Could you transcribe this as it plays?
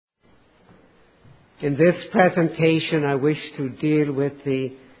In this presentation, I wish to deal with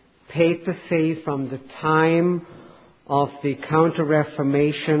the papacy from the time of the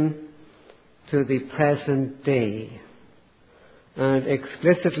Counter-Reformation to the present day. And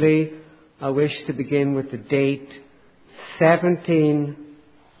explicitly, I wish to begin with the date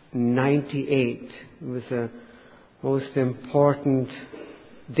 1798. It was a most important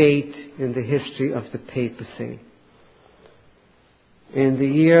date in the history of the papacy. In the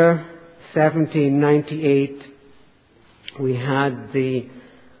year 1798, we had the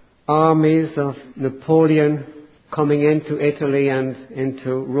armies of Napoleon coming into Italy and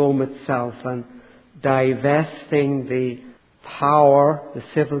into Rome itself and divesting the power, the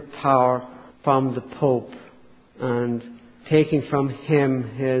civil power, from the Pope and taking from him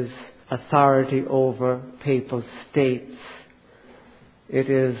his authority over papal states. It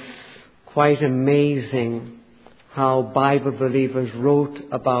is quite amazing how Bible believers wrote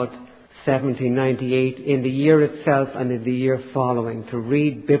about 1798 in the year itself and in the year following, to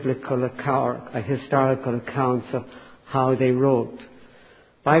read biblical historical accounts of how they wrote.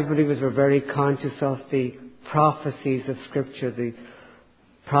 Bible believers were very conscious of the prophecies of Scripture, the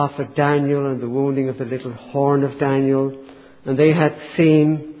prophet Daniel and the wounding of the little horn of Daniel, and they had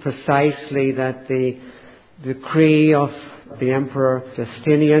seen precisely that the decree of the Emperor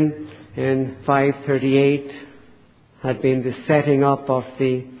Justinian in 538 had been the setting up of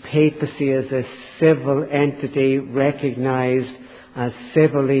the papacy as a civil entity recognized as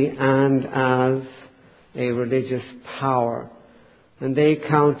civilly and as a religious power. And they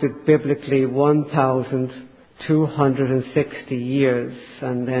counted biblically 1,260 years,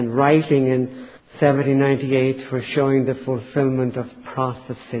 and then writing in 1798 were showing the fulfillment of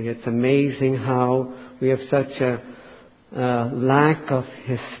prophecy. It's amazing how we have such a lack of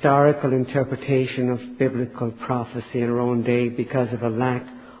historical interpretation of biblical prophecy in our own day because of a lack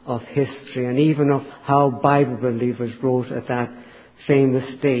of history, and even of how Bible believers wrote at that famous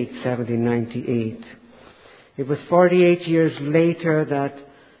date, 1798. It was 48 years later that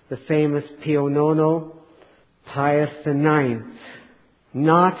the famous Pio IX, Pius IX,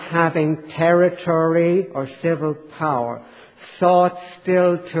 not having territory or civil power, sought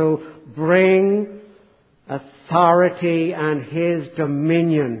still to bring authority and his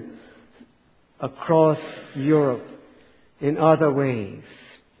dominion across Europe in other ways.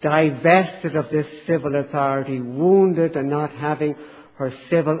 Divested of this civil authority, wounded and not having her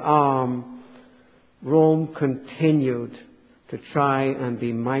civil arm, Rome continued to try and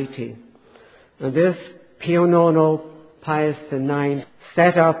be mighty. And this Pio IX, Pius IX,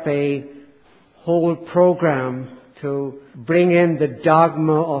 set up a whole program to bring in the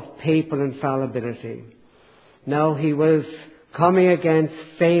dogma of papal infallibility. Now, he was coming against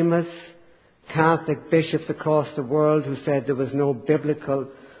famous Catholic bishops across the world who said there was no biblical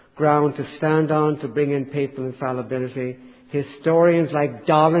ground to stand on to bring in papal infallibility. Historians like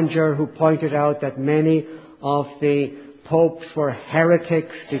Dollinger, who pointed out that many of the popes were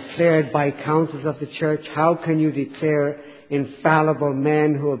heretics declared by councils of the church. How can you declare infallible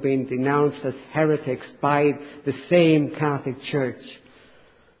men who have been denounced as heretics by the same Catholic Church?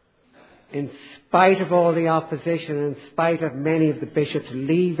 In spite of all the opposition, in spite of many of the bishops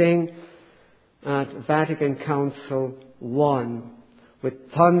leaving at Vatican Council I, with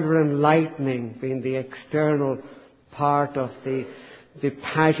thunder and lightning being the external part of the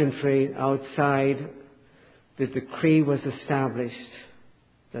pageantry outside, the decree was established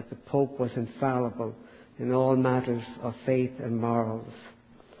that the Pope was infallible in all matters of faith and morals.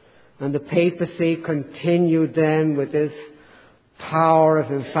 And the papacy continued then with this power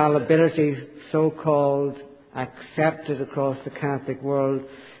of infallibility, so-called, accepted across the Catholic world,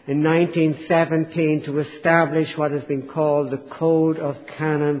 in 1917 to establish what has been called the Code of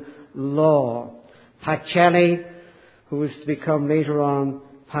Canon Law. Pacelli, who was to become later on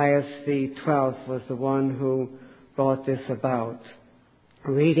Pius XII, was the one who brought this about.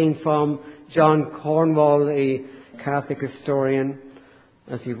 Reading from John Cornwall, a Catholic historian,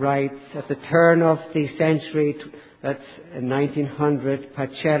 as he writes, at the turn of the century, that's in 1900,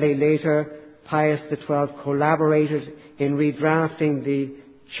 Pacelli, later Pius XII, collaborated in redrafting the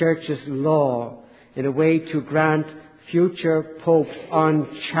Church's law in a way to grant future popes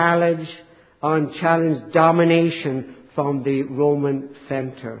unchallenged domination from the Roman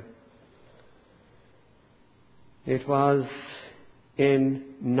center. It was in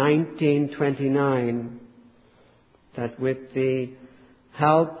 1929 that, with the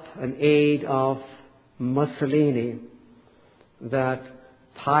help and aid of Mussolini, that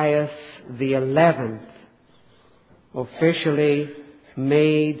Pius XI officially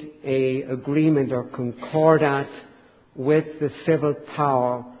made an agreement or concordat with the civil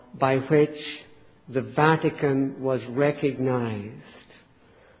power by which the Vatican was recognized.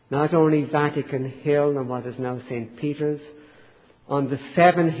 Not only Vatican Hill and what is now St. Peter's, on the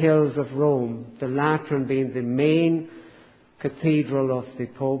 7 hills of Rome, the Lateran being the main cathedral of the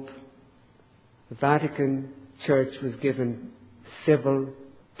Pope, the Vatican Church was given civil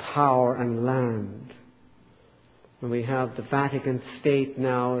power and land. And we have the Vatican State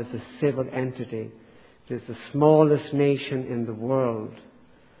now as a civil entity. It is the smallest nation in the world,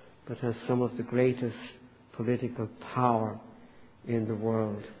 but has some of the greatest political power in the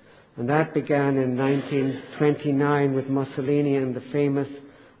world. And that began in 1929 with Mussolini and the famous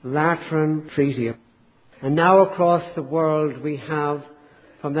Lateran Treaty. And now across the world we have,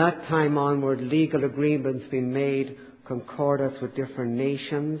 from that time onward, legal agreements being made, concordats with different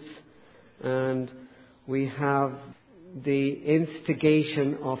nations, and we have the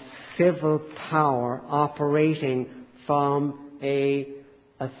instigation of civil power operating from a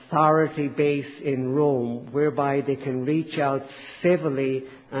authority base in Rome, whereby they can reach out civilly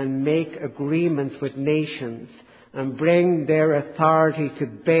and make agreements with nations and bring their authority to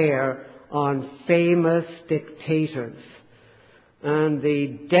bear on famous dictators. And the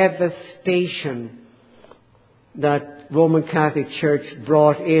devastation that Roman Catholic Church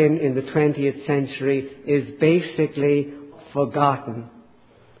brought in the 20th century is basically forgotten.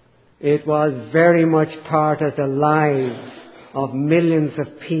 It was very much part of the lives of millions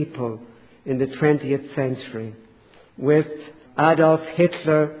of people in the 20th century. With Adolf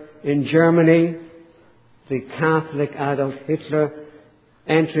Hitler in Germany, the Catholic Adolf Hitler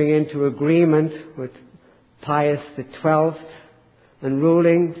entering into agreement with Pius XII and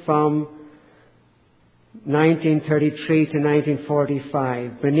ruling from 1933 to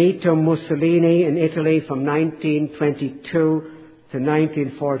 1945. Benito Mussolini in Italy from 1922 to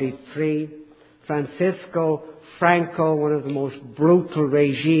 1943. Francisco Franco, one of the most brutal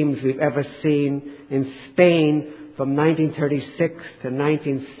regimes we've ever seen in Spain from 1936 to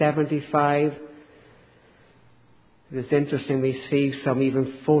 1975. It is interesting, we see some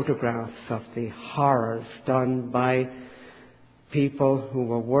even photographs of the horrors done by people who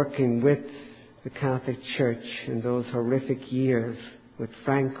were working with the Catholic Church in those horrific years with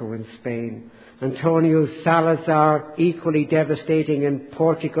Franco in Spain. Antonio Salazar, equally devastating in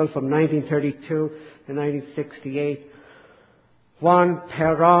Portugal from 1932 to 1968. Juan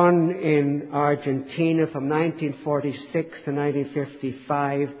Perón in Argentina from 1946 to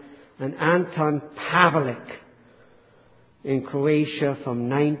 1955. And Anton Pavelic in Croatia from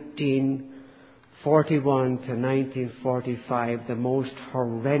 1941 to 1945, the most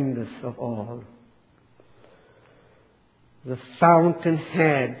horrendous of all. The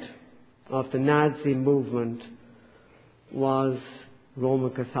fountainhead of the Nazi movement was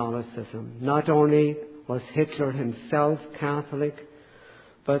Roman Catholicism. Not only was Hitler himself Catholic,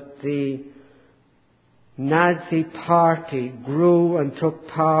 but the Nazi Party grew and took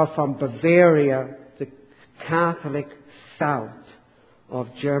power from Bavaria, the Catholic south of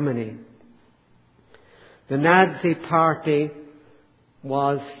Germany. The Nazi Party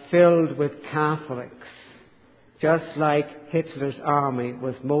was filled with Catholics, just like Hitler's army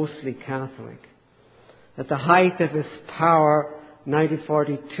was mostly Catholic. At the height of his power,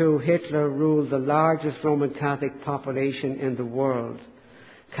 1942, Hitler ruled the largest Roman Catholic population in the world.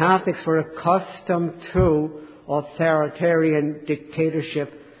 Catholics were accustomed to authoritarian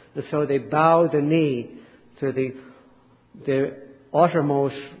dictatorship, and so they bowed the knee to the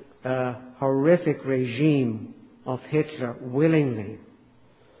uttermost horrific regime of Hitler willingly.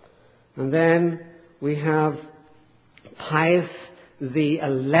 And then we have Pius XI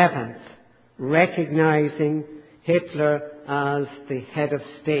recognizing Hitler as the head of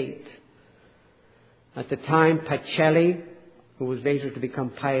state. At the time, Pacelli, who was later to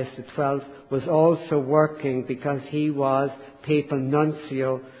become Pius XII, was also working because he was papal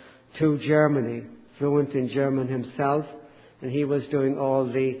nuncio to Germany, fluent in German himself, and he was doing all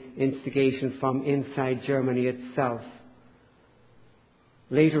the instigation from inside Germany itself.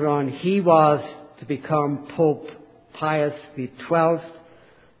 Later on, he was to become Pope Pius XII,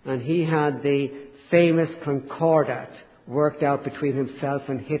 and he had the famous Concordat worked out between himself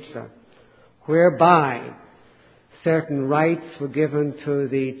and Hitler, whereby certain rights were given to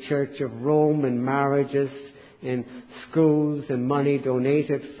the Church of Rome in marriages, in schools, and money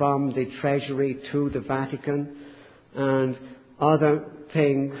donated from the treasury to the Vatican, and other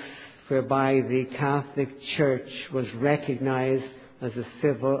things whereby the Catholic Church was recognized as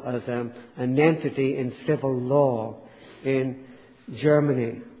an entity in civil law in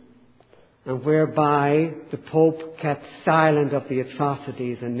Germany, and whereby the Pope kept silent of the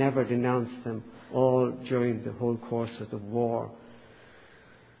atrocities and never denounced them, all during the whole course of the war.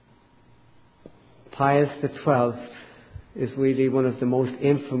 Pius XII is really one of the most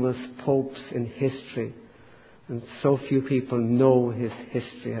infamous popes in history, and so few people know his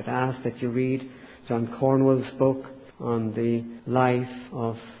history. I'd ask that you read John Cornwell's book on the life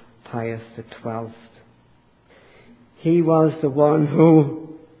of Pius XII. He was the one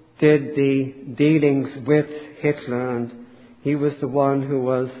who did the dealings with Hitler, and he was the one who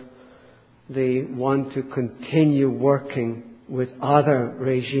was the one to continue working with other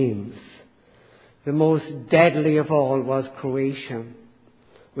regimes. The most deadly of all was Croatia,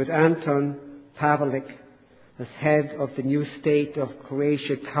 with Anton Pavelic as head of the new state of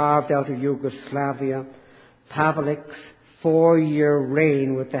Croatia carved out of Yugoslavia. Pavelic's 4-year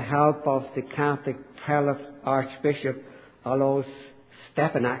reign, with the help of the Catholic prelate Archbishop Alois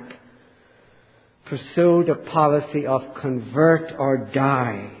Stepinac, pursued a policy of convert or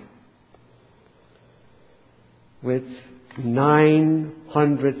die, with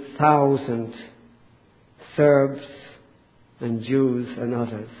 900,000 Serbs and Jews and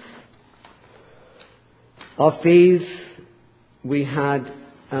others. Of these, we had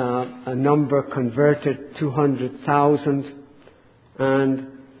a number converted, 200,000, and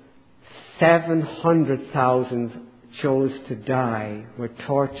 700,000 chose to die, were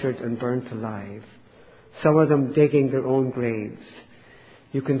tortured and burnt alive, some of them digging their own graves.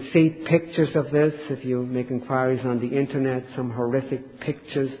 You can see pictures of this if you make inquiries on the internet, some horrific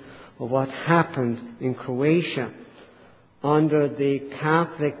pictures of what happened in Croatia under the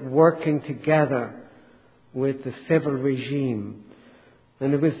Catholic working together with the civil regime.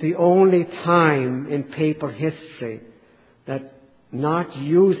 And it was the only time in papal history that, not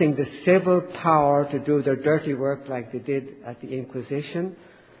using the civil power to do their dirty work like they did at the Inquisition,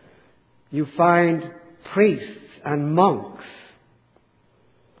 you find priests and monks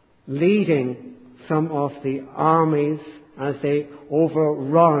leading some of the armies as they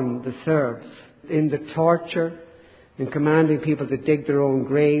overrun the Serbs in the torture, in commanding people to dig their own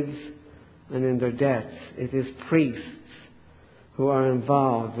graves, and in their deaths. It is priests who are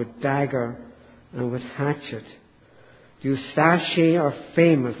involved with dagger and with hatchet. The Ustashi are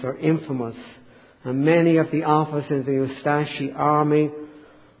famous or infamous, and many of the officers in the Ustashi army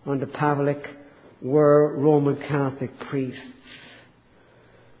under Pavelic were Roman Catholic priests.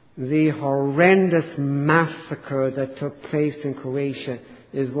 The horrendous massacre that took place in Croatia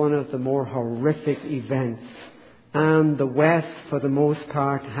is one of the more horrific events, and the West, for the most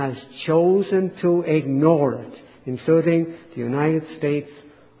part, has chosen to ignore it, including the United States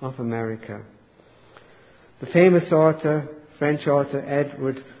of America. The famous author, French author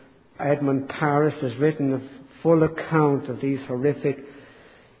Edmond Paris, has written a full account of these horrific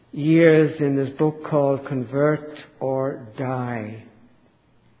years in his book called Convert or Die.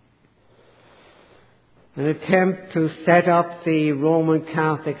 An attempt to set up the Roman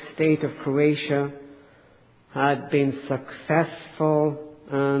Catholic state of Croatia had been successful,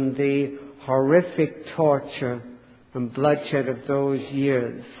 and the horrific torture and bloodshed of those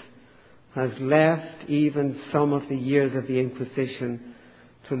years has left even some of the years of the Inquisition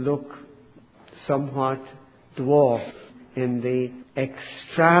to look somewhat dwarfed in the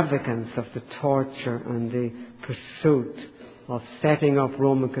extravagance of the torture and the pursuit of setting up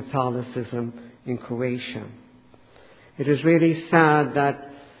Roman Catholicism in Croatia. It is really sad that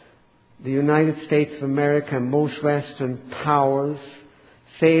the United States of America and most Western powers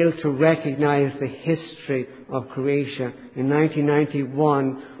failed to recognize the history of Croatia in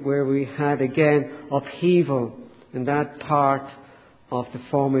 1991, where we had again upheaval in that part of the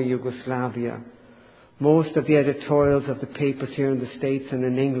former Yugoslavia. Most of the editorials of the papers here in the States and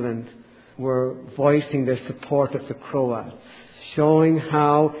in England were voicing their support of the Croats, showing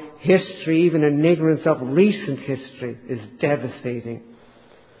how history, even in ignorance of recent history, is devastating.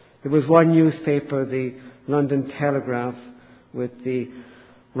 There was one newspaper, the London Telegraph, with the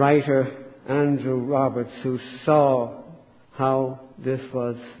writer Andrew Roberts, who saw how this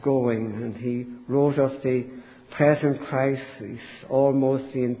was going, and he wrote of the present crisis.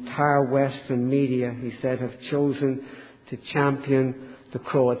 Almost the entire Western media, he said, have chosen to champion the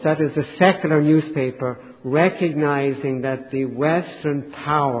Croats. That is a secular newspaper recognizing that the Western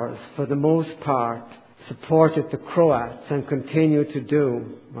powers, for the most part, supported the Croats and continue to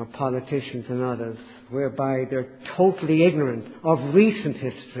do, our politicians and others, whereby they're totally ignorant of recent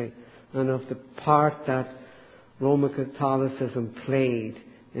history and of the part that Roman Catholicism played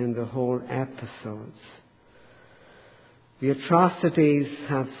in the whole episodes. The atrocities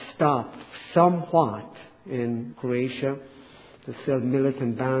have stopped somewhat in Croatia. There's still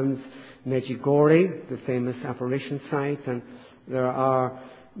militant bands, Medjugorje, the famous apparition site, and there are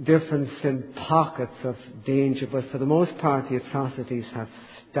difference in pockets of danger, but for the most part the atrocities have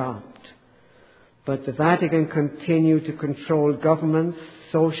stopped. But the Vatican continued to control governments,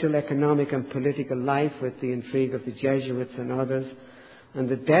 social, economic and political life with the intrigue of the Jesuits and others, and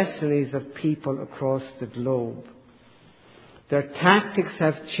the destinies of people across the globe. Their tactics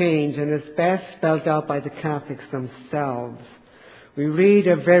have changed, and it's best spelled out by the Catholics themselves. We read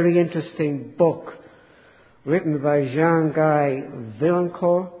a very interesting book written by Jean-Guy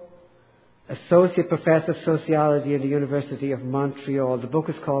Villancourt, Associate Professor of Sociology at the University of Montreal. The book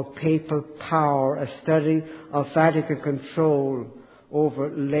is called Papal Power, a study of Vatican control over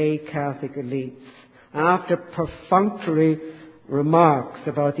lay Catholic elites. After perfunctory remarks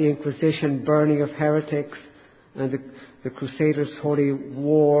about the Inquisition, burning of heretics, and the Crusaders' holy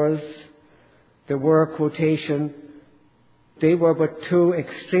wars, there were, quotation, they were but two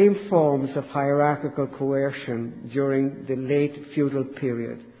extreme forms of hierarchical coercion during the late feudal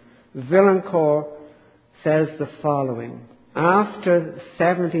period. Villancourt says the following: after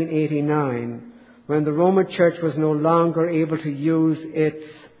 1789, when the Roman Church was no longer able to use its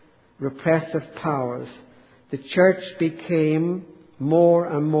repressive powers, the Church became more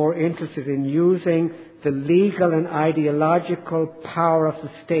and more interested in using the legal and ideological power of the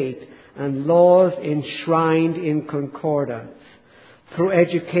state and laws enshrined in concordats. Through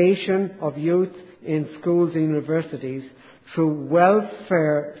education of youth in schools and universities, through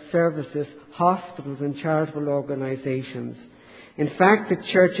welfare services, hospitals and charitable organizations. In fact, the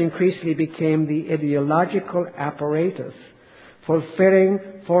Church increasingly became the ideological apparatus, fulfilling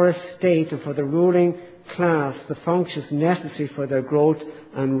for a state and for the ruling class the functions necessary for their growth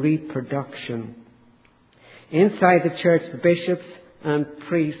and reproduction. Inside the Church, the bishops and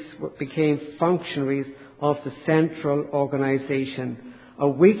priests became functionaries of the central organization. A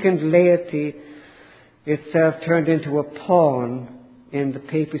weakened laity itself turned into a pawn in the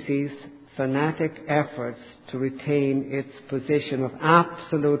papacy's fanatic efforts to retain its position of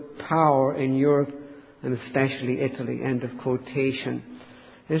absolute power in Europe and especially Italy. End of quotation.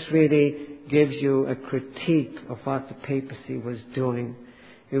 This really gives you a critique of what the papacy was doing.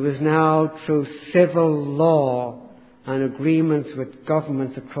 It was now through civil law and agreements with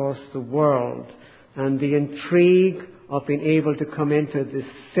governments across the world and the intrigue of being able to come into the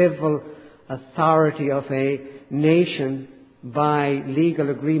civil authority of a nation by legal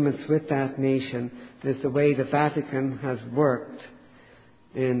agreements with that nation is the way the Vatican has worked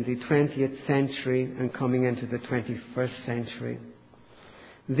in the 20th century and coming into the 21st century.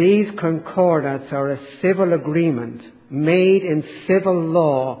 These concordats are a civil agreement made in civil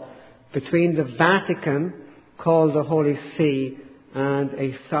law between the Vatican, called the Holy See, and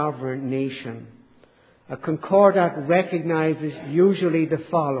a sovereign nation. A concordat recognizes usually the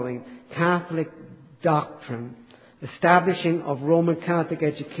following: Catholic doctrine, establishing of Roman Catholic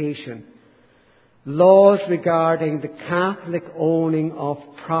education, laws regarding the Catholic owning of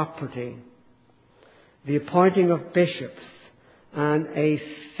property, the appointing of bishops, and a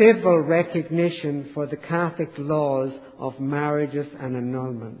civil recognition for the Catholic laws of marriages and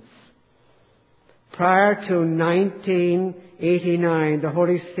annulments. Prior to 1989, the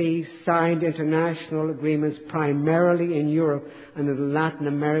Holy See signed international agreements primarily in Europe and in the Latin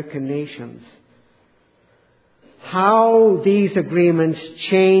American nations. How these agreements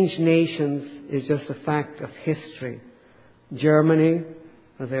change nations is just a fact of history. Germany,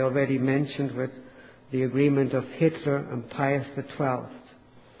 as I already mentioned, with the agreement of Hitler and Pius XII.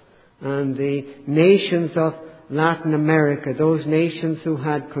 And the nations of Latin America, those nations who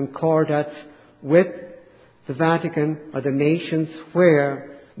had concordats with the Vatican, are the nations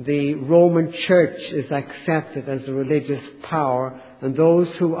where the Roman Church is accepted as a religious power, and those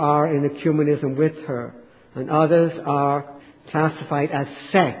who are in ecumenism with her, and others are classified as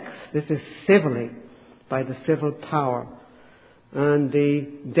sects. This is civilly, by the civil power. And the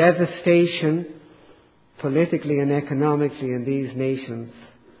devastation politically and economically in these nations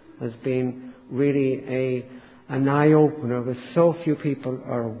has been really an eye-opener which so few people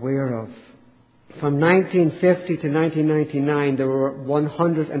are aware of. From 1950 to 1999, there were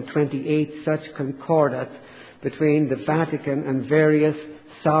 128 such concordats between the Vatican and various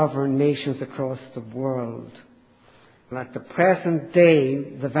sovereign nations across the world. At the present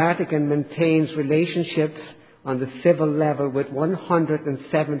day, the Vatican maintains relationships on the civil level with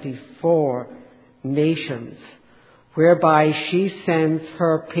 174 nations, whereby she sends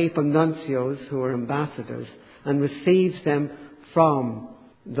her papal nuncios, who are ambassadors, and receives them from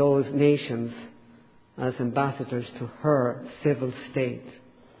those nations as ambassadors to her civil state.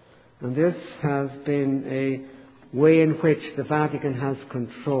 And this has been a way in which the Vatican has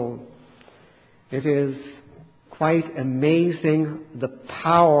control. It is quite amazing the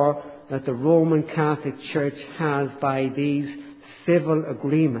power that the Roman Catholic Church has by these civil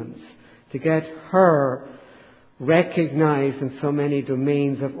agreements to get her recognized in so many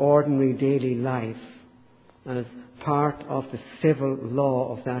domains of ordinary daily life as part of the civil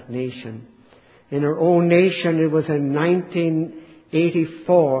law of that nation. In her own nation, it was in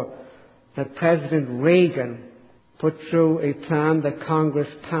 1984 that President Reagan put through a plan that Congress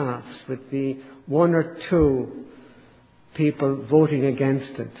passed with the one or two people voting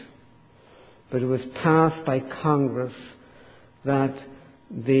against it. But it was passed by Congress that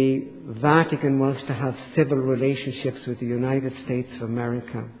the Vatican was to have civil relationships with the United States of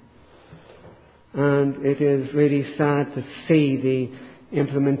America. And it is really sad to see the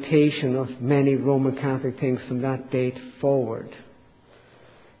implementation of many Roman Catholic things from that date forward.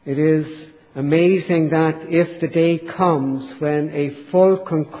 It is amazing that if the day comes when a full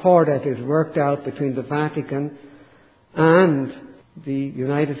concordat is worked out between the Vatican and the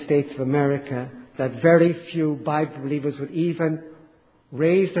United States of America, that very few Bible believers would even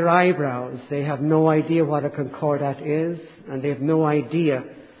raise their eyebrows. They have no idea what a concordat is, and they have no idea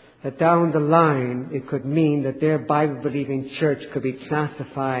that down the line it could mean that their Bible-believing church could be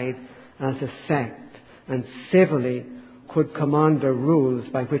classified as a sect and civilly could come under rules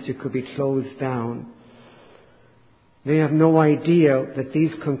by which it could be closed down. They have no idea that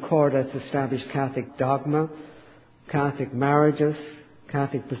these concordats establish Catholic dogma, Catholic marriages,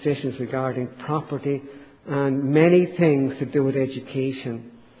 Catholic positions regarding property, and many things to do with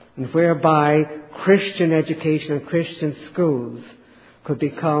education, and whereby Christian education and Christian schools could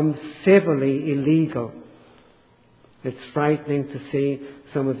become civilly illegal. It's frightening to see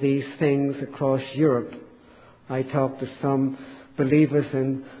some of these things across Europe. I talked to some believers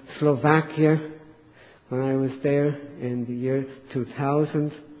in Slovakia when I was there in the year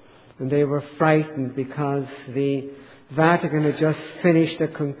 2000, and they were frightened because the Vatican had just finished a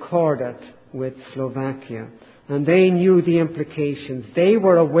concordat with Slovakia, and they knew the implications. They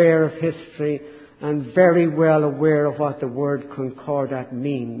were aware of history and very well aware of what the word concordat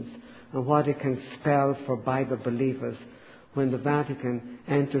means and what it can spell for Bible believers when the Vatican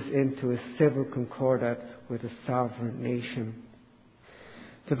enters into a civil concordat with a sovereign nation.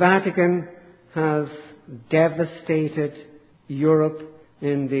 The Vatican has devastated Europe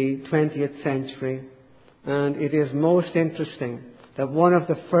in the 20th century, and it is most interesting that one of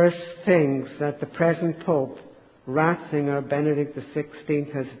the first things that the present Pope, Ratzinger Benedict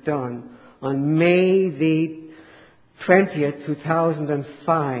XVI, has done on May the 20th,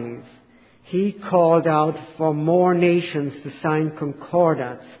 2005, he called out for more nations to sign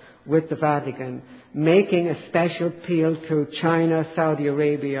concordats with the Vatican, making a special appeal to China, Saudi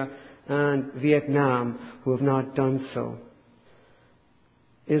Arabia, and Vietnam, who have not done so.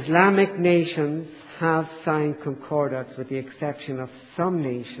 Islamic nations have signed concordats with the exception of some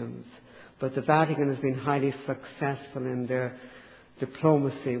nations, but the Vatican has been highly successful in their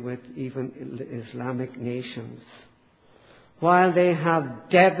diplomacy with even Islamic nations. While they have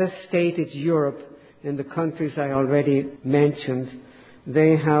devastated Europe in the countries I already mentioned,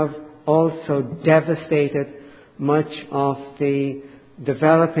 they have also devastated much of the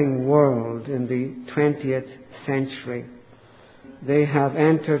developing world in the 20th century. They have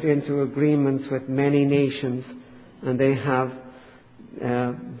entered into agreements with many nations, and they have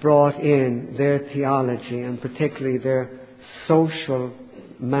brought in their theology and particularly their social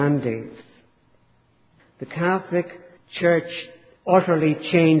mandates. The Catholic Church utterly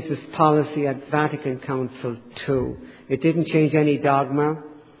changed its policy at Vatican Council II. It didn't change any dogma.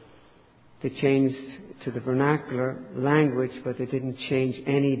 They changed to the vernacular language, but they didn't change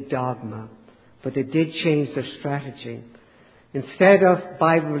any dogma. But they did change their strategy. Instead of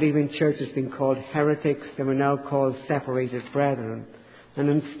Bible-believing churches being called heretics, they were now called separated brethren. And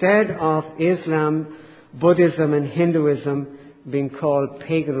instead of Islam, Buddhism and Hinduism being called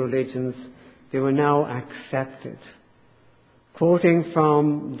pagan religions, they were now accepted. Quoting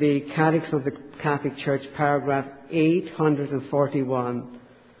from the Catechism of the Catholic Church, paragraph 841,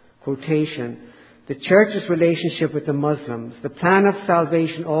 quotation, "The Church's relationship with the Muslims, the plan of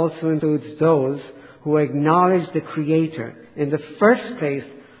salvation also includes those who acknowledge the Creator, in the first place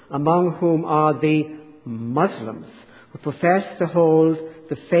among whom are the Muslims, who profess to hold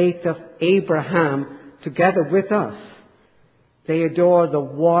the faith of Abraham together with us. They adore the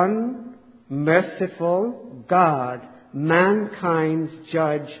one merciful God, mankind's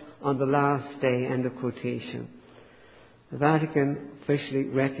judge on the last day." End of quotation. The Vatican officially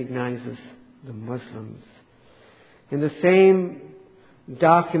recognizes the Muslims. In the same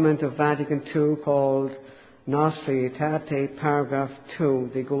document of Vatican II called Nostra Aetate, paragraph 2,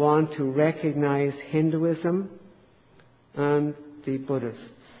 they go on to recognize Hinduism and the Buddhists.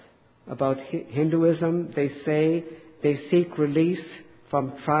 About Hinduism, they say they seek release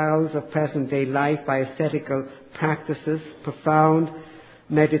from trials of present-day life by ascetical practices, profound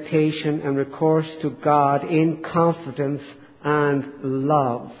meditation, and recourse to God in confidence and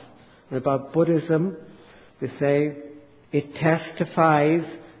love. And about Buddhism, they say, it testifies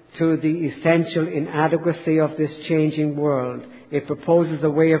to the essential inadequacy of this changing world. It proposes a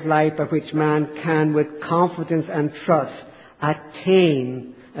way of life by which man can, with confidence and trust,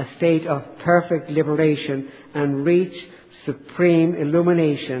 attain a state of perfect liberation and reach supreme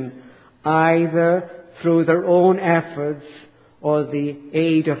illumination, either through their own efforts or the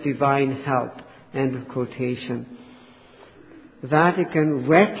aid of divine help. End of quotation. Vatican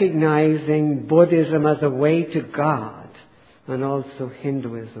recognizing Buddhism as a way to God, and also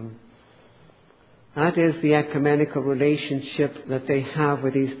Hinduism. That is the ecumenical relationship that they have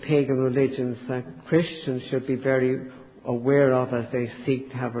with these pagan religions that Christians should be very aware of as they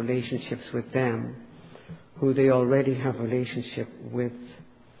seek to have relationships with them, who they already have relationship with.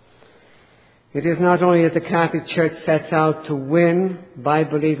 It is not only that the Catholic Church sets out to win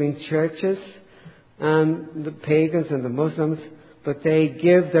Bible-believing churches and the pagans and the Muslims, but they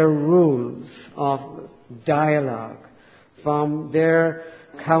give their rules of dialogue. From their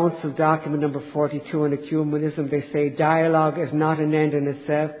council document number 42 on ecumenism, they say dialogue is not an end in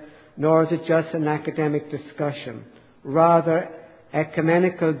itself, nor is it just an academic discussion. Rather,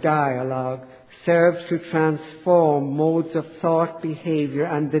 ecumenical dialogue serves to transform modes of thought, behavior,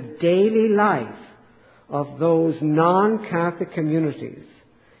 and the daily life of those non-Catholic communities.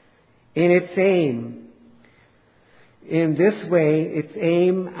 In this way, its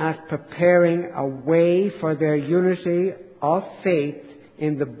aim at preparing a way for their unity of faith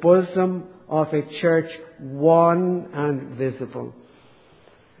in the bosom of a church one and visible.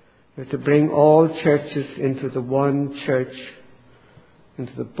 They're to bring all churches into the one church,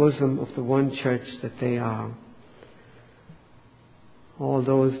 into the bosom of the one church that they are. All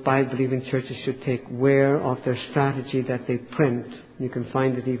those Bible-believing churches should take aware of their strategy that they print. You can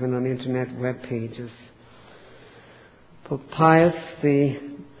find it even on internet web pages. Pope Pius XII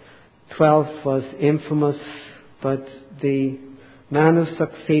was infamous, but the man who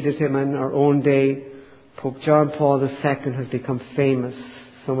succeeded him in our own day, Pope John Paul II, has become famous,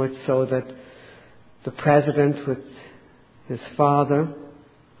 so much so that the President with his father,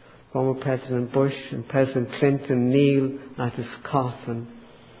 former President Bush and President Clinton, kneel at his coffin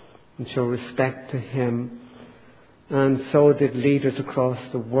and show respect to him. And so did leaders across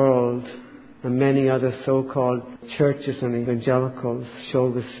the world, and many other so-called churches and evangelicals show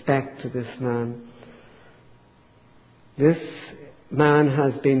respect to this man. This man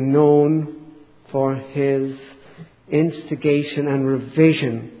has been known for his instigation and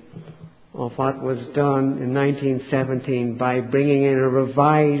revision of what was done in 1917 by bringing in a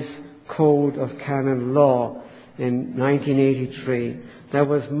revised code of canon law in 1983 that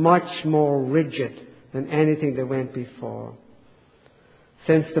was much more rigid than anything that went before.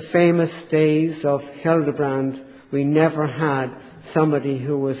 Since the famous days of Hildebrand, we never had somebody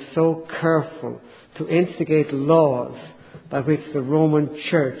who was so careful to instigate laws by which the Roman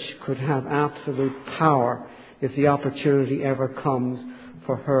Church could have absolute power if the opportunity ever comes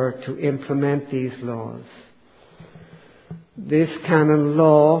for her to implement these laws. This canon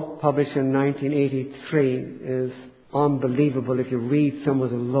law, published in 1983, is unbelievable if you read some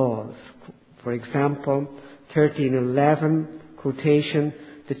of the laws. For example, 1311, quotation,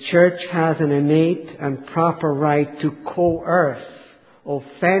 "The Church has an innate and proper right to coerce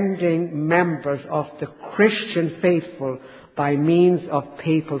offending members of the Christian faithful by means of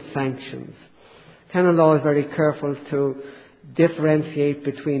papal sanctions." Canon law is very careful to differentiate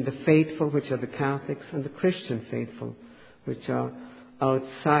between the faithful, which are the Catholics, and the Christian faithful, which are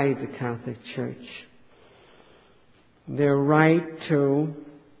outside the Catholic Church. Their right to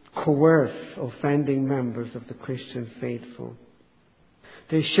coerce offending members of the Christian faithful.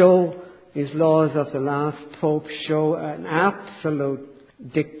 They show, these laws of the last Pope show an absolute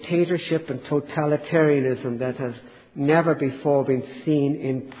dictatorship and totalitarianism that has never before been seen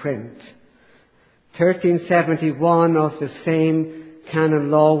in print. 1371 of the same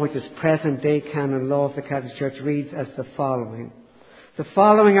canon law, which is present-day canon law of the Catholic Church, reads as the following. "The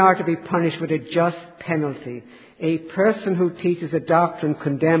following are to be punished with a just penalty. A person who teaches a doctrine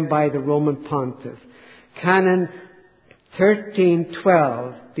condemned by the Roman Pontiff." Canon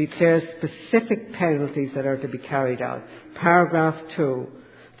 1312 declares specific penalties that are to be carried out. Paragraph 2.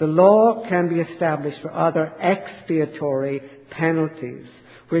 "The law can be established for other expiatory penalties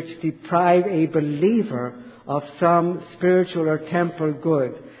which deprive a believer of some spiritual or temporal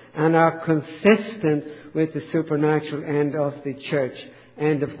good and are consistent with the supernatural end of the Church."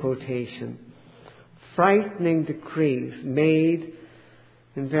 End of quotation. Frightening decrees made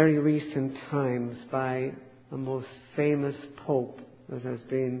in very recent times by a most famous pope that has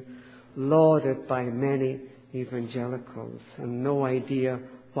been lauded by many evangelicals, and no idea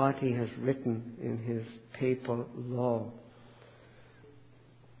what he has written in his papal law.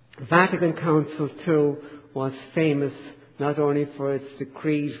 Vatican Council II was famous not only for its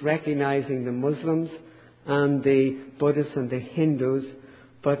decrees recognizing the Muslims and the Buddhists and the Hindus,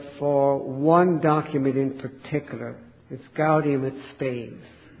 but for one document in particular. It's Gaudium et Spes.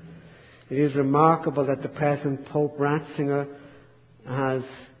 It is remarkable that the present Pope Ratzinger has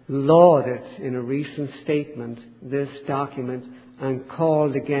lauded in a recent statement this document and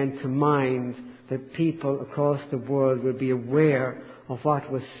called again to mind that people across the world will be aware of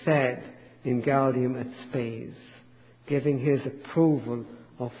what was said in Gaudium et Spes, giving his approval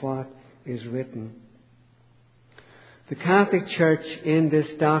of what is written. The Catholic Church in this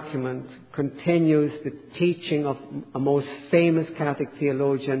document continues the teaching of a most famous Catholic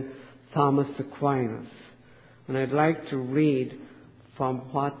theologian, Thomas Aquinas. And I'd like to read from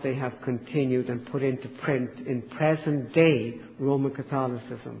what they have continued and put into print in present day Roman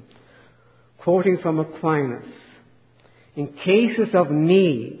Catholicism. Quoting from Aquinas, "In cases of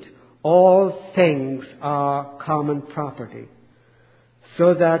need, all things are common property,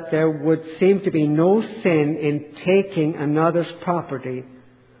 so that there would seem to be no sin in taking another's property,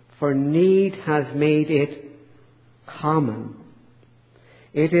 for need has made it common.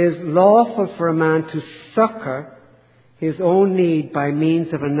 It is lawful for a man to succor his own need by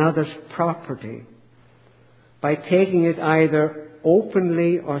means of another's property, by taking it either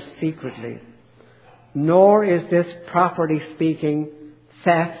openly or secretly. Nor is this, properly speaking,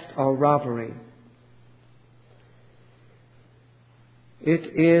 theft or robbery.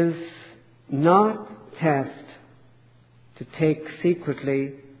 It is not theft to take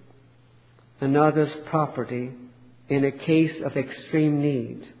secretly another's property in a case of extreme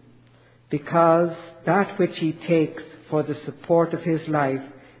need, because that which he takes for the support of his life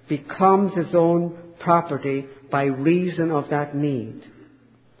becomes his own property by reason of that need.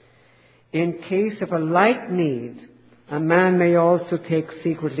 In case of a like need, a man may also take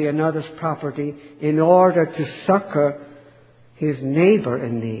secretly another's property in order to succor his neighbour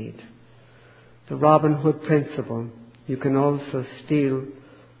in need. The Robin Hood principle. You can also steal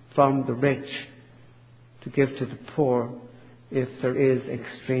from the rich to give to the poor if there is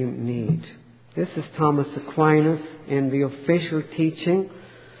extreme need." This is Thomas Aquinas in the official teaching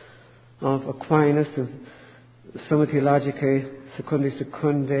of Aquinas in Summa Theologicae Secundis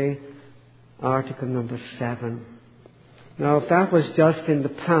Secundae, article number 7. Now, if that was just in the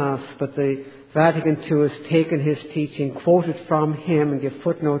past, but the Vatican II has taken his teaching, quoted from him, and give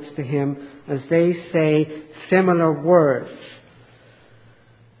footnotes to him, as they say, similar words.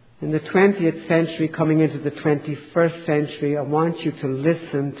 In the 20th century, coming into the 21st century, I want you to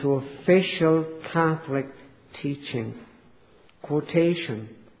listen to official Catholic teaching. Quotation: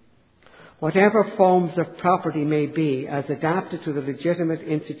 "Whatever forms of property may be, as adapted to the legitimate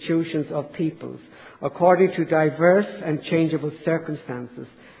institutions of peoples, according to diverse and changeable circumstances,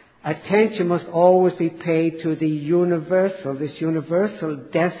 attention must always be paid to the universal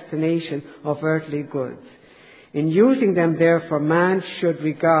destination of earthly goods. In using them, therefore, man should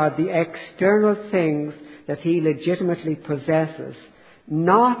regard the external things that he legitimately possesses,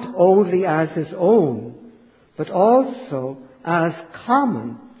 not only as his own, but also as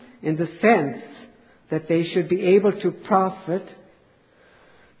common, in the sense that they should be able to profit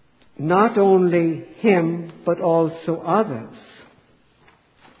not only him, but also others.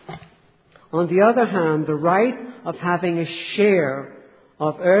 On the other hand, the right of having a share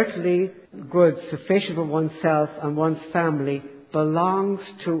of earthly goods sufficient for oneself and one's family belongs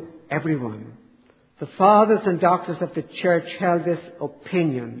to everyone. The fathers and doctors of the Church held this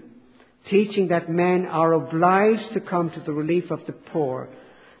opinion, teaching that men are obliged to come to the relief of the poor,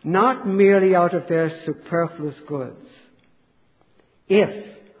 not merely out of their superfluous goods.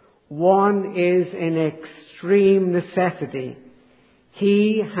 If one is in extreme necessity,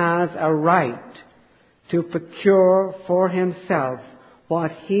 he has a right to procure for himself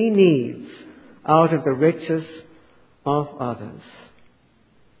what he needs out of the riches of others."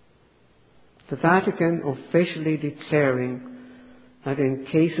 The Vatican officially declaring that in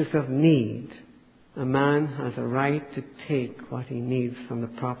cases of need, a man has a right to take what he needs from the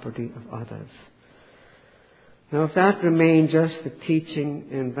property of others. Now, if that remained just the teaching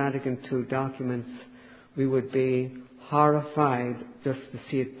in Vatican II documents, we would be horrified just to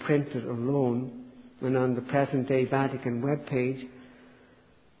see it printed alone and on the present-day Vatican webpage.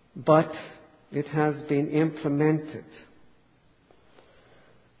 But it has been implemented.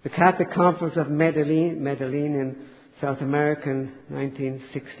 The Catholic Conference of Medellin in South America in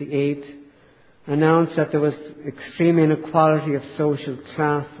 1968, announced that there was extreme inequality of social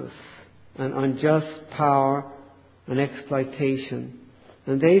classes and unjust power and exploitation.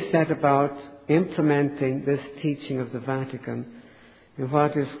 And they set about implementing this teaching of the Vatican in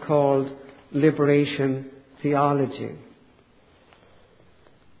what is called liberation theology.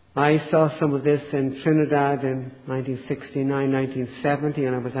 I saw some of this in Trinidad in 1969, 1970,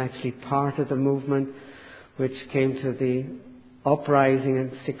 and I was actually part of the movement which came to the uprising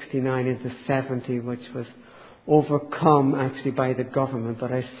in 69 into 70, which was overcome actually by the government,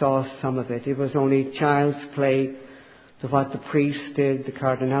 but I saw some of it. It was only child's play to what the priests did, the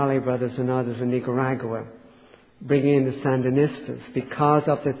Cardinale brothers and others in Nicaragua, bringing in the Sandinistas because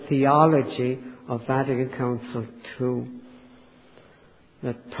of the theology of Vatican Council II,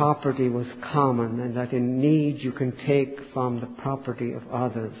 that property was common and that in need you can take from the property of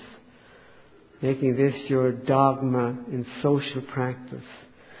others, making this your dogma in social practice.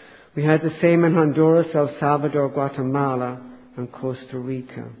 We had the same in Honduras, El Salvador, Guatemala, and Costa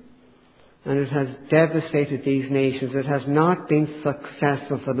Rica. And it has devastated these nations. It has not been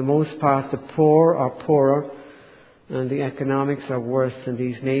successful. For the most part, the poor are poorer and the economics are worse in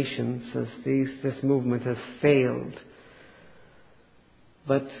these nations as this movement has failed.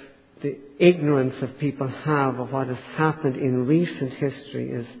 But the ignorance of people have of what has happened in recent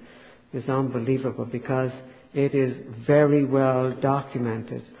history is unbelievable, because it is very well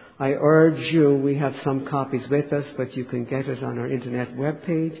documented. I urge you, we have some copies with us, but you can get it on our internet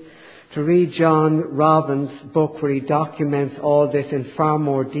webpage, to read John Robbins' book where he documents all this in far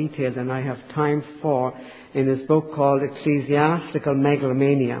more detail than I have time for, in his book called Ecclesiastical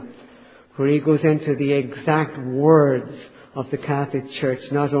Megalomania, where he goes into the exact words of the Catholic Church,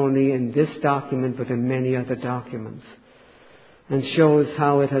 not only in this document but in many other documents, and shows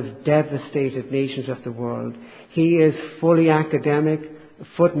how it has devastated nations of the world. He is fully academic,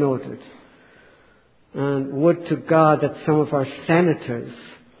 footnoted, and would to God that some of our senators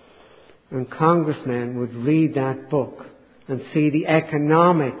and congressmen would read that book and see the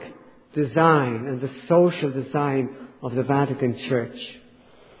economic design and the social design of the Vatican Church.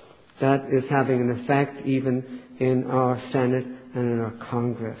 That is having an effect even in our Senate and in our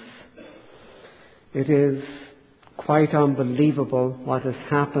Congress. It is quite unbelievable what has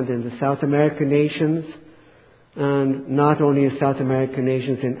happened in the South American nations, and not only in South American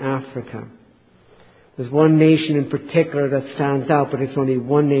nations, in Africa. There's one nation in particular that stands out, but it's only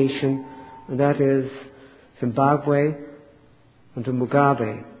one nation, and that is Zimbabwe under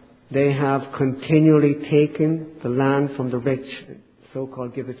Mugabe. They have continually taken the land from the rich,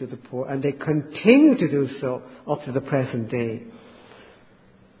 so-called give it to the poor, and they continue to do so up to the present day.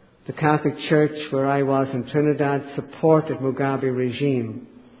 The Catholic Church, where I was in Trinidad, supported Mugabe regime.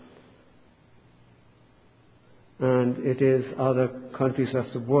 And it is other countries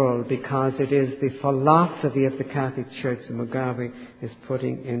of the world, because it is the philosophy of the Catholic Church that Mugabe is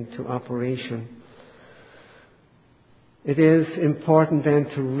putting into operation. It is important then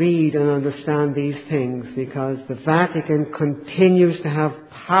to read and understand these things, because the Vatican continues to have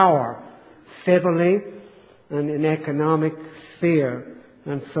power civilly and in economic sphere,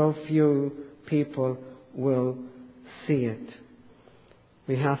 and so few people will see it.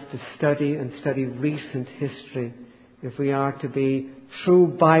 We have to study and study recent history if we are to be true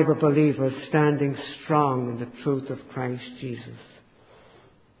Bible believers standing strong in the truth of Christ Jesus.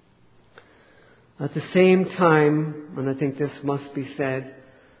 At the same time, and I think this must be said,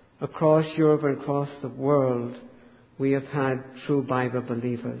 across Europe and across the world, we have had true Bible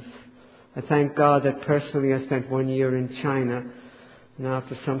believers. I thank God that personally I spent 1 year in China, and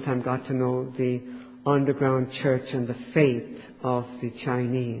after some time got to know the underground church and the faith of the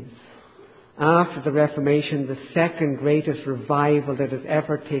Chinese. After the Reformation, the second greatest revival that has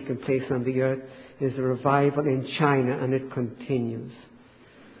ever taken place on the earth is a revival in China, and it continues.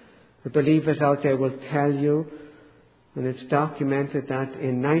 The believers out there will tell you, and it's documented, that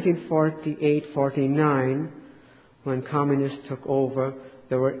in 1948-49, when communists took over,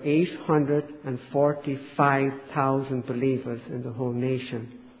 there were 845,000 believers in the whole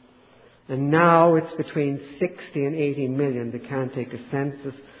nation. And now it's between 60 and 80 million. They can't take a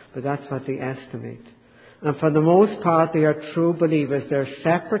census, but that's what they estimate. And for the most part, they are true believers. They're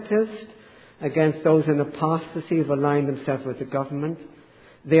separatists against those in apostasy who have aligned themselves with the government.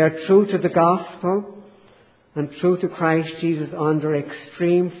 They are true to the gospel and true to Christ Jesus under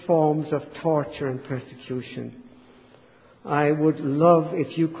extreme forms of torture and persecution. I would love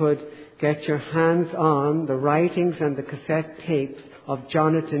if you could get your hands on the writings and the cassette tapes of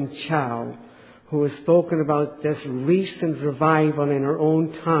Jonathan Chow, who has spoken about this recent revival in our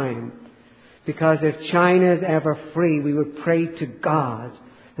own time, Because if China is ever free, we would pray to God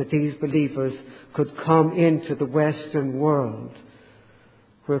that these believers could come into the Western world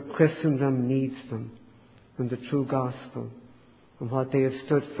where Christendom needs them and the true gospel and what they have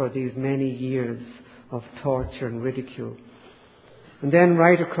stood for these many years of torture and ridicule. And then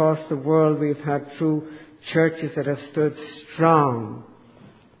right across the world we've had true churches that have stood strong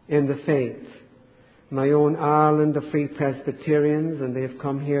in the faith. My own Ireland, the Free Presbyterians, and they have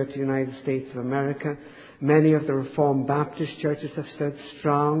come here to the United States of America. Many of the Reformed Baptist churches have stood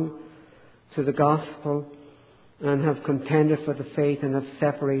strong to the gospel and have contended for the faith and have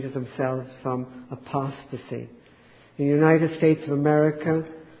separated themselves from apostasy. In the United States of America,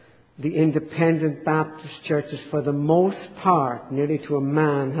 the independent Baptist churches, for the most part, nearly to a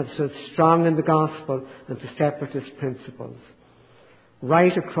man, have stood strong in the gospel and to separatist principles.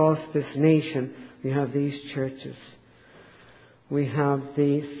 Right across this nation, we have these churches. We have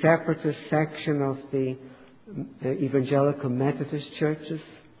the separatist section of the evangelical Methodist churches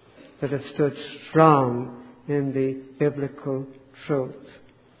that have stood strong in the biblical truth.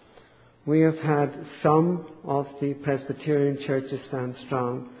 We have had some of the Presbyterian churches stand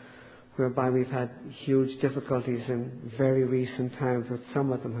strong, whereby we've had huge difficulties in very recent times, but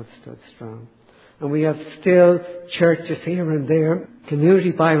some of them have stood strong. And we have still churches here and there,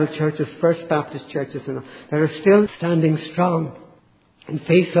 community Bible churches, First Baptist churches, that are still standing strong in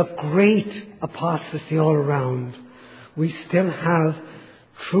face of great apostasy all around. We still have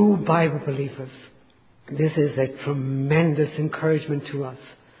true Bible believers. This is a tremendous encouragement to us,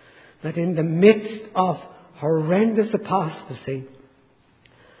 that in the midst of horrendous apostasy,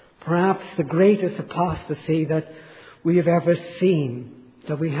 perhaps the greatest apostasy that we have ever seen,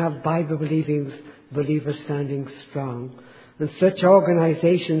 that we have Bible-believing believers standing strong. And such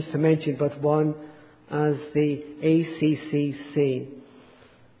organizations, to mention but one, as the ACCC,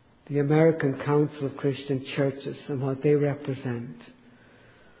 the American Council of Christian Churches, and what they represent.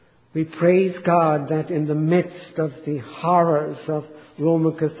 We praise God that in the midst of the horrors of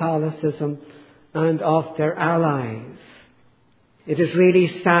Roman Catholicism and of their allies, it is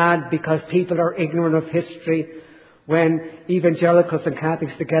really sad because people are ignorant of history when evangelicals and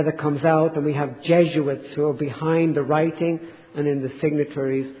Catholics together comes out and we have Jesuits who are behind the writing, and in the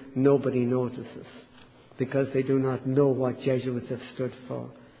signatories nobody notices because they do not know what Jesuits have stood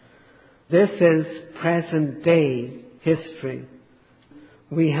for. This is present day history.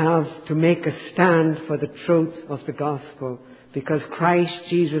 We have to make a stand for the truth of the gospel because Christ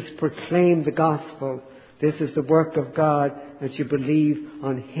Jesus proclaimed the gospel. This is the work of God, that you believe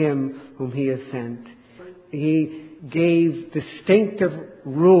on Him whom He has sent. He gave distinctive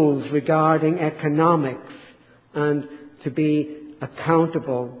rules regarding economics and to be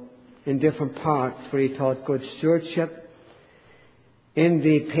accountable in different parts where He taught good stewardship. In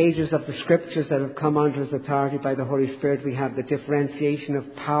the pages of the Scriptures that have come under His authority by the Holy Spirit, we have the differentiation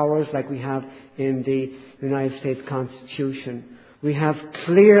of powers like we have in the United States Constitution. We have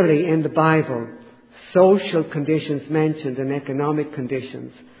clearly in the Bible social conditions mentioned and economic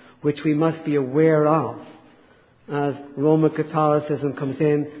conditions, which we must be aware of as Roman Catholicism comes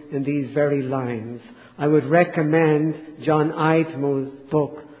in these very lines. I would recommend John Idmo's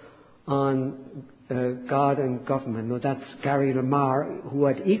book on God and Government. No, that's Gary Lamar, who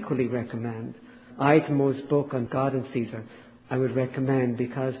I'd equally recommend. Idmo's book on God and Caesar, I would recommend,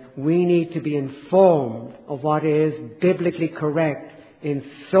 because we need to be informed of what is biblically correct in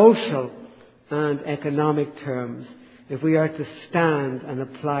social and economic terms if we are to stand and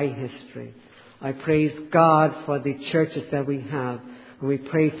apply history. I praise God for the churches that we have, and we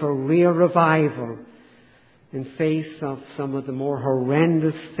pray for real revival in face of some of the more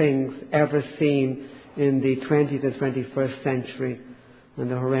horrendous things ever seen in the 20th and 21st century and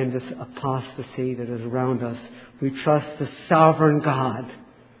the horrendous apostasy that is around us. We trust the sovereign God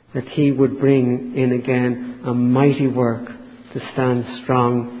that He would bring in again a mighty work to stand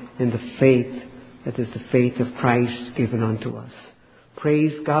strong in the faith that is the faith of Christ given unto us.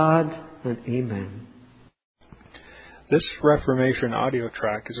 Praise God and amen. This Reformation audio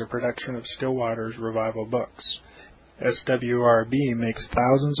track is a production of Stillwater's Revival Books. SWRB makes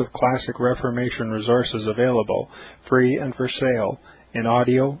thousands of classic Reformation resources available, free and for sale, in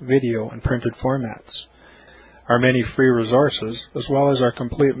audio, video, and printed formats. Our many free resources, as well as our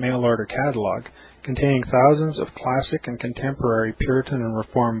complete mail-order catalog, containing thousands of classic and contemporary Puritan and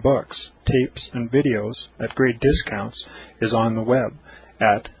Reformed books, tapes, and videos at great discounts, is on the web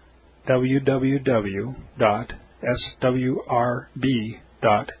at www.swrb.com.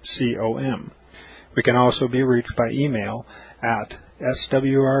 We can also be reached by email at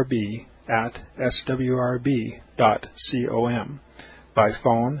swrb@swrb.com. by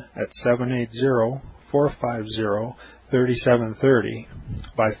phone at 780-450-3730,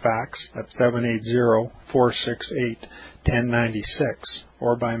 by fax at 780-468-1096,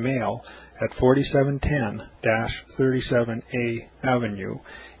 or by mail at 4710-37A Avenue,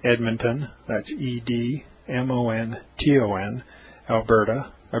 Edmonton, that's Edmonton,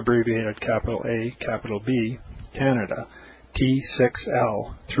 Alberta, abbreviated capital A, capital B, Canada,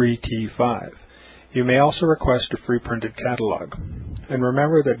 T6L 3T5. You may also request a free printed catalog. And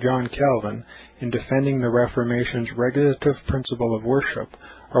remember that John Calvin, in defending the Reformation's regulative principle of worship,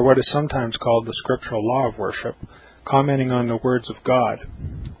 or what is sometimes called the scriptural law of worship, commenting on the words of God,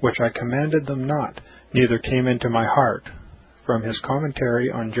 which I commanded them not, neither came into my heart, from his commentary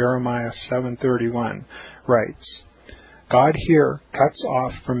on Jeremiah 7:31, writes, God here cuts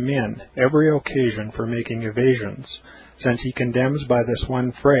off from men every occasion for making evasions, since he condemns by this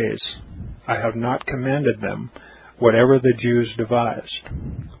one phrase, I have not commanded them, whatever the Jews devised.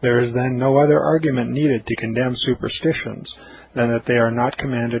 There is then no other argument needed to condemn superstitions than that they are not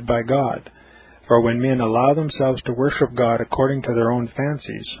commanded by God. For when men allow themselves to worship God according to their own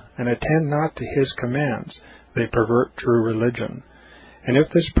fancies, and attend not to his commands, they pervert true religion. And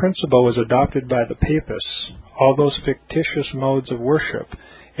if this principle was adopted by the Papists, all those fictitious modes of worship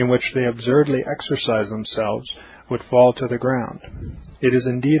in which they absurdly exercise themselves would fall to the ground. It is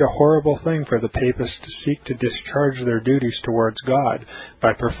indeed a horrible thing for the Papists to seek to discharge their duties towards God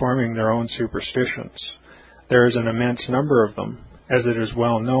by performing their own superstitions. There is an immense number of them, as it is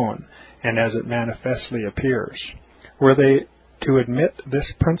well known, and as it manifestly appears. Were they to admit this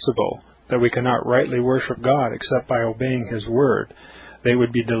principle, that we cannot rightly worship God except by obeying his word, they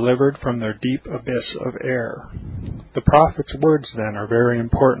would be delivered from their deep abyss of error. The prophet's words, then, are very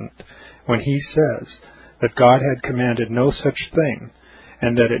important, when he says that God had commanded no such thing,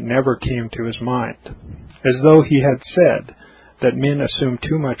 and that it never came to his mind, as though he had said that men assume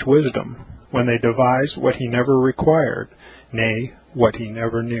too much wisdom when they devise what he never required, nay, what he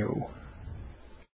never knew.